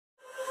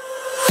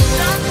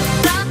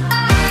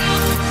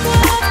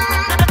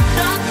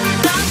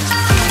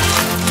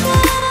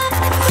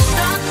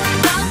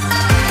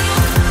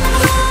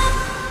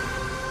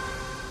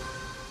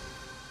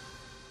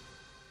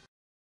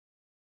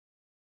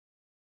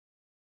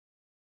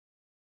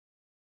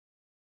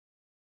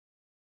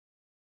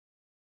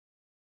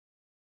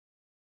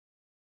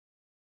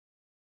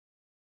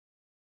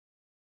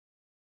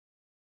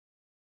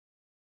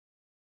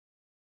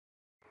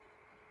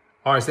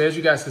All right, so as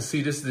you guys can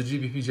see, this is the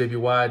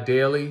GBPJPY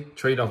daily,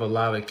 trading off a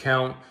live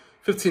account,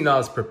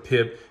 $15 per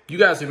pip. You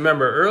guys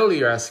remember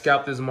earlier I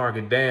scalped this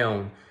market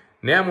down.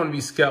 Now I'm going to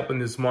be scalping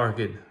this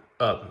market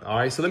up. All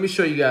right, so let me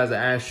show you guys the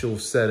actual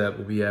setup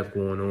we have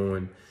going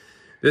on.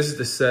 This is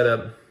the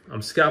setup.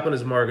 I'm scalping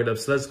this market up,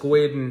 so let's go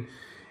ahead and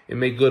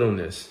make good on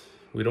this.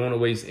 We don't want to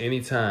waste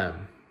any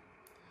time.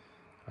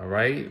 All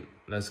right,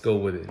 let's go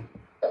with it.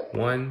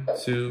 1,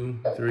 2,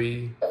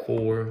 3,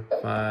 4,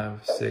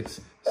 5,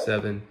 6,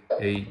 7,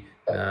 8,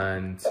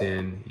 9,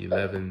 10,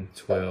 11,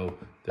 12,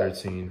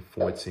 13,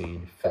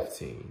 14,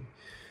 15.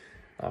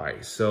 All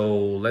right, so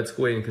let's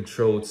go ahead and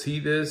control T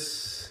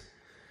this.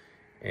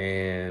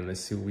 And let's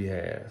see what we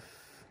have.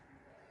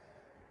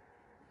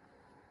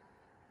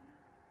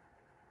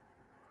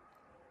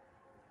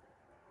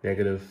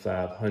 Negative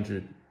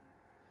 500.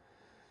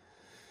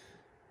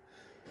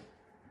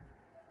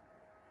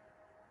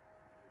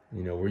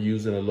 You know, we're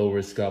using a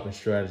low-risk scalping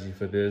strategy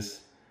for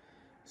this.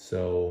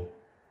 So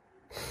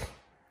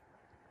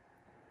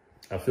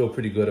I feel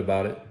pretty good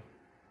about it,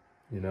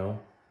 you know.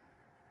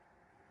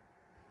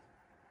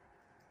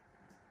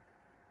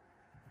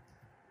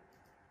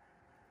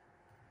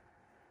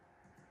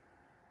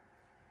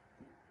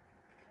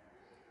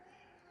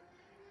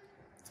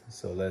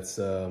 So let's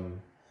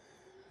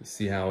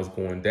see how it's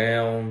going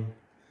down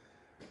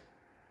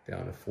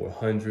to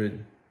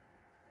 400.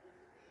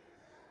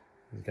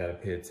 You got to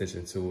pay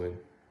attention to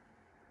it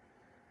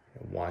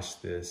and watch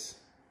this.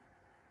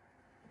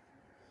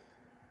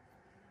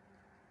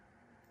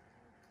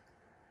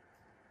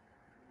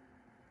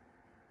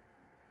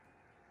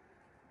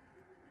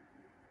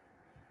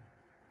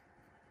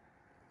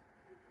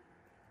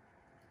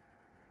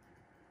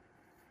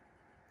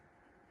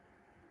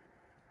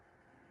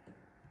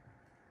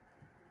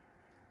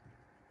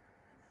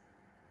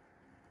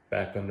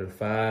 Back under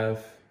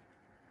 5.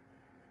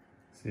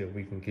 See if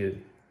we can get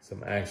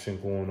some action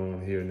going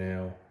on here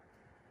now.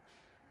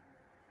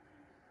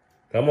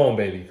 Come on,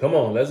 baby. Come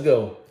on. Let's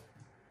go.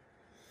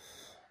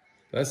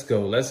 Let's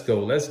go. Let's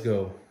go. Let's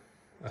go.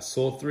 I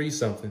saw 3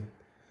 something.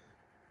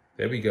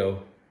 There we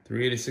go.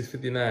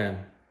 386.59.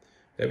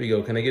 There we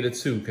go. Can I get a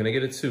 2? Can I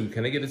get a 2?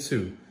 Can I get a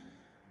 2?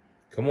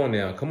 Come on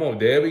now. Come on.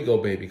 There we go,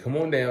 baby. Come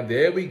on down.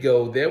 There we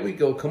go. There we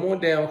go. Come on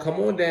down. Come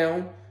on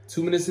down.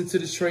 2 minutes into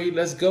the trade.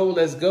 Let's go.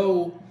 Let's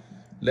go.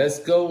 Let's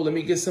go. Let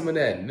me get some of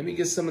that. Let me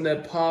get some of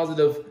that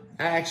positive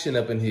action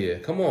up in here.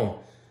 Come on.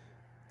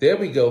 There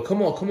we go.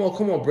 Come on. Come on.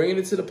 Come on. Bring it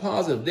into the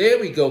positive. There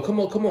we go. Come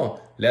on. Come on.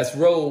 Let's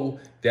roll.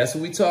 That's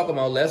what we talking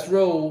about. Let's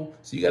roll.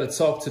 So you got to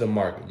talk to the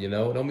market, you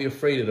know. Don't be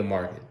afraid of the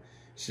market.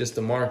 It's just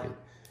the market,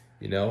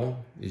 you know.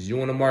 It's you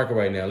in the market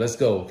right now. Let's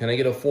go. Can I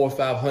get a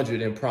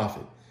 4,500 in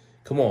profit?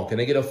 Come on. Can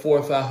I get a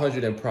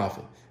 4,500 in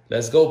profit?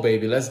 Let's go,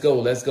 baby. Let's go.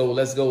 Let's go.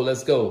 Let's go.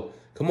 Let's go.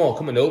 Come on,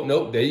 come on. Nope,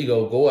 nope. There you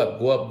go. Go up,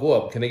 go up, go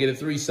up. Can I get a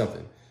 3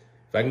 something?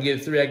 If I can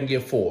get a 3, I can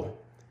get 4.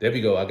 There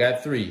we go. I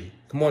got 3.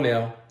 Come on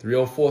now.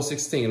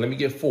 304.16. Let me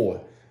get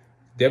 4.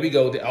 There we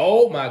go.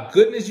 Oh my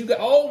goodness, you got.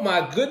 Oh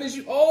my goodness,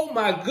 you. Oh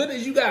my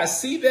goodness, you guys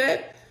see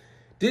that?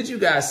 Did you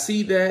guys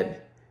see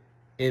that?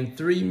 In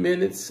 3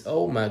 minutes.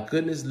 Oh my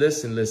goodness.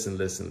 Listen, listen,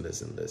 listen,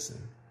 listen, listen.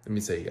 Let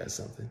me tell you guys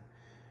something.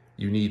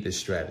 You need this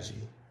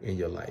strategy in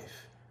your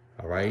life.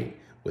 All right.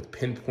 With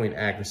pinpoint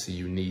accuracy,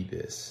 you need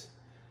this.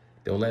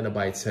 Don't let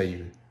nobody tell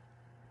you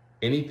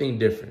anything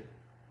different,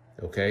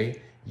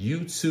 okay?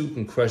 You too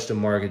can crush the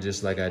market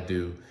just like I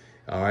do,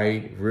 all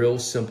right? Real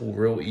simple,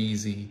 real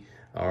easy,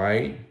 all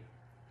right?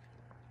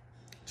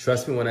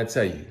 Trust me when I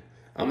tell you,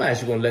 I'm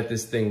actually gonna let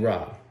this thing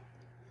rock.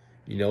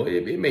 You know,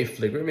 it may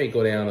flicker, it may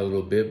go down a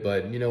little bit,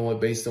 but you know what,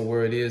 based on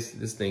where it is,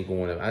 this thing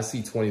going up. I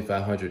see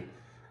 2,500,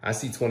 I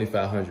see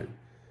 2,500.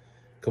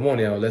 Come on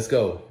now, let's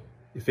go.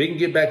 If it can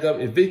get back up,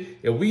 if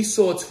we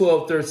saw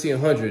 12,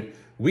 1,300,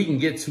 we can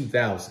get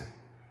 2,000.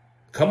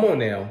 Come on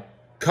now.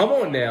 Come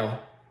on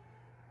now.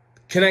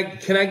 Can I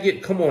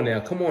get, come on now.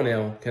 Come on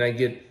now. Can I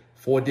get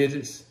 4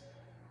 digits?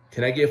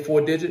 Can I get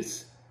 4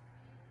 digits?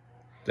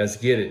 Let's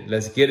get it.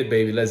 Let's get it,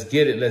 baby. Let's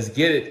get it. Let's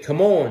get it.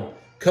 Come on.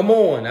 Come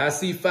on. I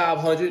see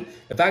 500.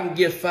 If I can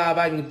get 5,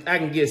 I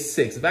can get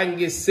 6. If I can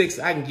get 6,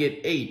 I can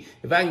get 8.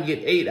 If I can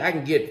get 8, I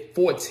can get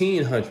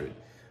 1,400.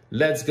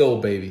 Let's go,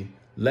 baby.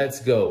 Let's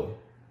go.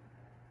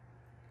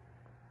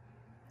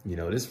 You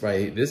know, this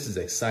is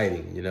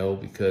exciting, you know,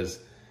 because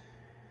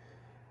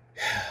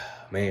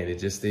man, it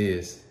just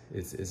is.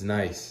 It's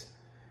nice.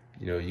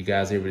 You know, you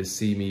guys are able to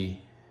see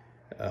me.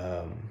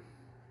 Come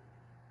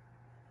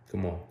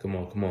on, come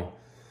on, come on.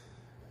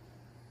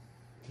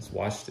 Let's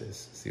watch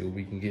this. See what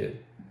we can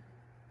get.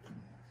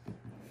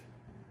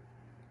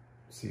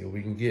 See what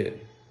we can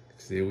get.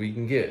 See what we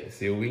can get.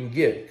 See what we can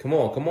get. Come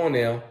on, come on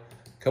now.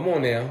 Come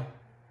on now.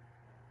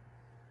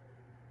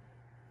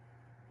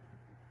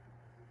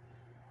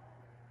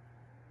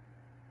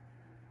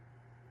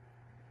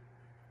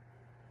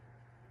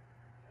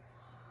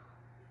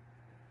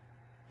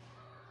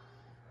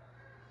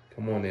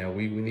 Come on now,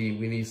 we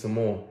need some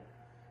more.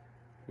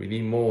 We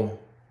need more.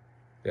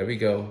 There we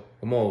go.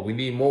 Come on, we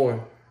need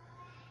more.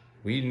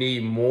 We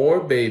need more,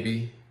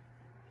 baby.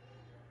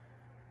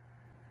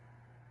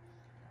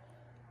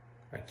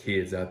 Got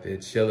kids out there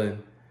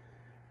chilling,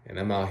 and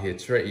I'm out here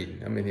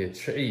trading. I'm in here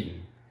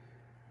trading,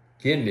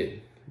 getting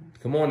it.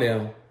 Come on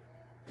now.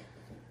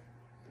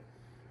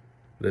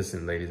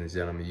 Listen, ladies and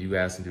gentlemen, you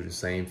guys can do the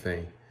same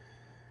thing.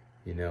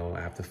 You know,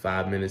 after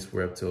 5 minutes,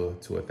 we're up to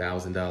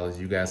 $1,000.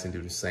 You guys can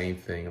do the same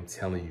thing. I'm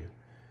telling you.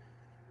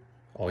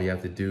 All you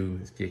have to do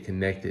is get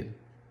connected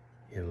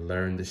and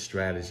learn the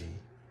strategy.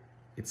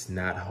 It's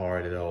not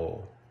hard at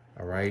all.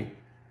 All right?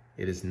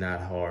 It is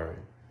not hard.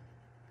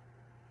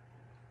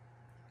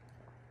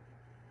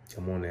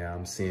 Come on now.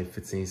 I'm seeing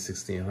 15,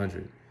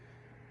 1600.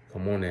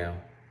 Come on now.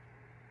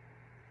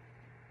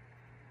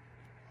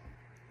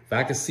 If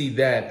I can see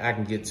that, I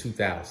can get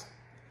 2,000.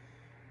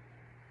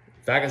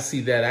 If I can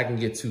see that, I can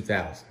get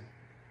 2,000.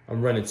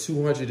 I'm running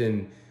 200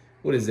 and,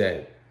 what is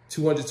that?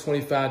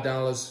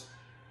 $225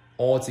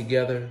 all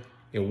together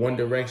in one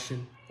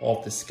direction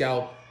off the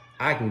scalp.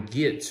 I can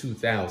get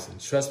 2,000.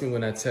 Trust me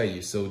when I tell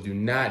you. So do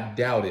not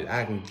doubt it.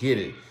 I can get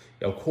it.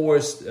 Of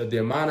course, the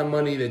amount of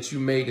money that you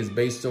make is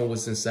based on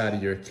what's inside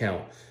of your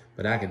account,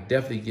 but I can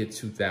definitely get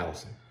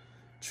 2,000.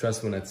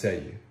 Trust when I tell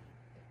you.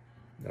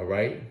 All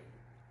right.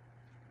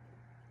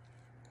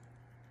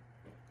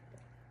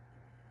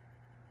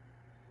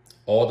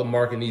 All the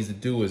market needs to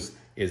do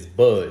is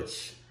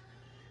budge.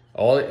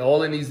 All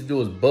it needs to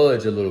do is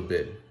budge a little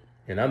bit,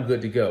 and I'm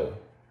good to go.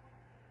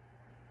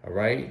 All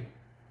right.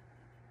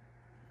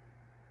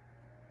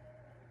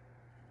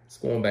 It's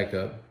going back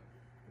up.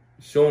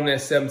 Show them that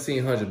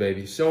 1,700,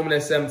 baby. Show them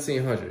that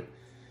 1,700.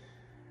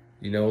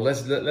 You know,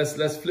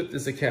 let's flip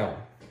this account.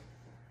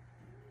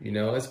 You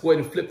know, let's go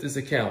ahead and flip this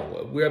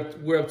account. We're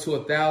up to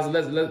 1,000.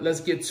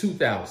 Let's get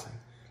 2,000.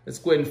 Let's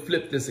go ahead and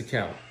flip this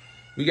account.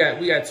 We got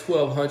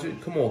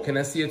 1,200. Come on, can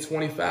I see a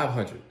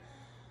 2,500?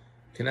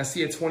 Can I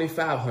see a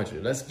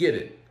 2,500? Let's get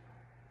it.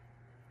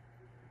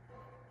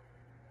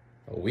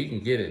 Oh, we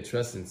can get it.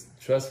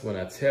 Trust when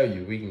I tell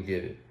you, we can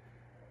get it.